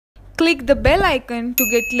Click the bell icon to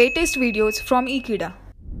get latest videos from Ekeeda.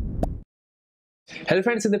 Hello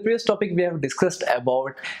friends, in the previous topic we have discussed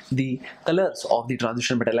about the colors of the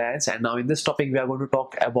transition metal ions, and now in this topic we are going to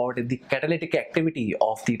talk about the catalytic activity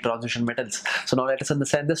of the transition metals. So now let us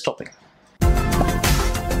understand this topic.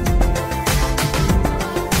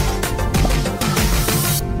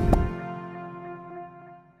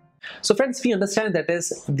 So friends, we understand that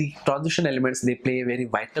is the transition elements, they play a very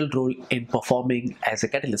vital role in performing as a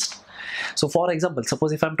catalyst. So for example,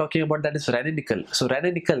 suppose if I'm talking about that is nickel. So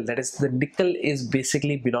nickel, that is the nickel is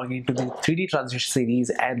basically belonging to the 3D transition series,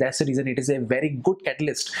 and that's the reason it is a very good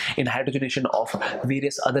catalyst in hydrogenation of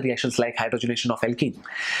various other reactions like hydrogenation of alkene.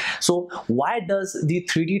 So why does the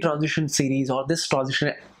 3D transition series or this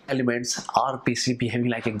transition elements are basically behaving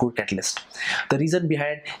like a good catalyst? The reason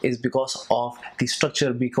behind is because of the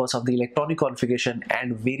structure, because of the electronic configuration,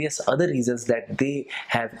 and various other reasons that they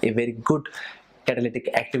have a very good catalytic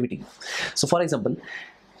activity. So for example,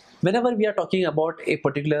 whenever we are talking about a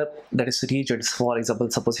particular that is reagents, for example,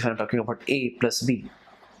 suppose if I'm talking about A plus B,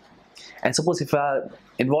 and suppose if we are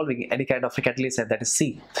involving any kind of a catalyst, and that is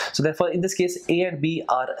C, so therefore in this case A and B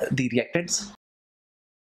are the reactants,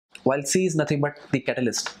 while C is nothing but the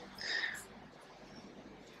catalyst.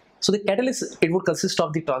 So the catalyst, it would consist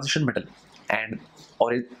of the transition metal, and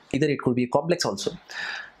or either it could be a complex also.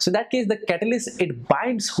 So in that case, the catalyst, it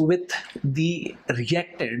binds with the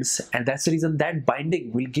reactants, and that's the reason that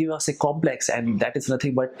binding will give us a complex, and that is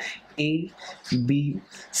nothing but A, B,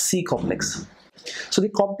 C complex. So the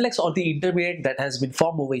complex or the intermediate that has been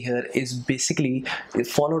formed over here is basically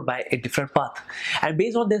followed by a different path, and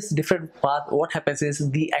based on this different path, what happens is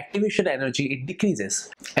the activation energy, it decreases,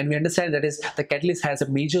 and we understand that is the catalyst has a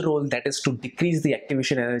major role, that is to decrease the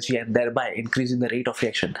activation energy and thereby increasing the rate of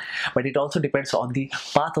reaction, but it also depends on the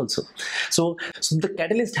path also. So the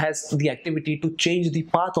catalyst has the activity to change the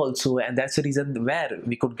path also, and that's the reason where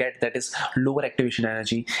we could get that is lower activation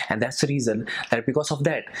energy, and that's the reason that because of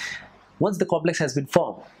that, once the complex has been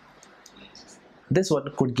formed, this one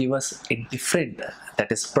could give us a different,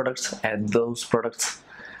 that is products, and those products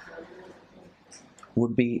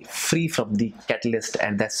would be free from the catalyst,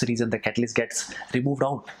 and that's the reason the catalyst gets removed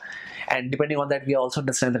out. And depending on that, we also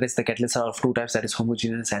understand that is the catalysts are of two types, that is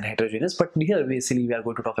homogeneous and heterogeneous, but here basically we are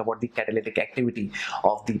going to talk about the catalytic activity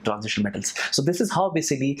of the transition metals. So this is how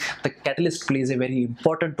basically the catalyst plays a very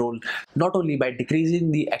important role, not only by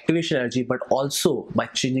decreasing the activation energy but also by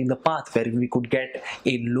changing the path where we could get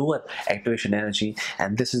a lower activation energy,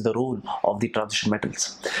 and this is the role of the transition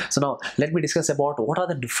metals. So now let me discuss about what are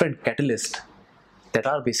the different catalysts that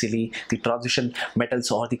are basically the transition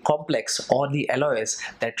metals or the complex or the alloys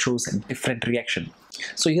that shows different reaction.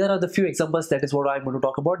 So here are the few examples, that is what I'm going to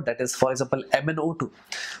talk about. That is, for example, MnO2,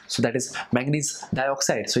 so that is manganese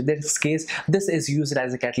dioxide. So in this case, this is used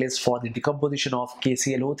as a catalyst for the decomposition of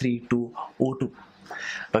KClO3 to O2.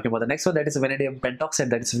 Talking about the next one, that is vanadium pentoxide,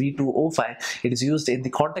 that is V2O5. It is used in the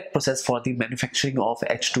contact process for the manufacturing of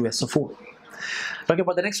H2SO4. Talking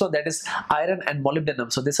about the next one, that is iron and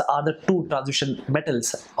molybdenum. So these are the two transition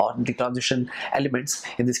metals or the transition elements.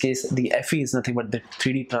 In this case, the Fe is nothing but the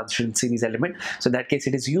 3D transition series element. So in that case,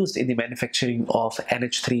 it is used in the manufacturing of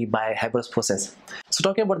NH3 by Haber's process. So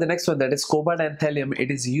talking about the next one, that is cobalt and thallium.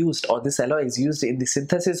 It is used, or this alloy is used in the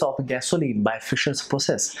synthesis of gasoline by Fischer's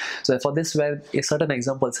process. So for this were certain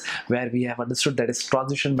examples where we have understood that is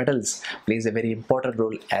transition metals plays a very important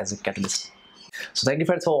role as a catalyst. So thank you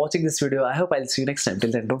friends for watching this video. I hope I'll see you next time. Till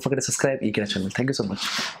then, don't forget to subscribe Ekeeda channel. Thank you so much.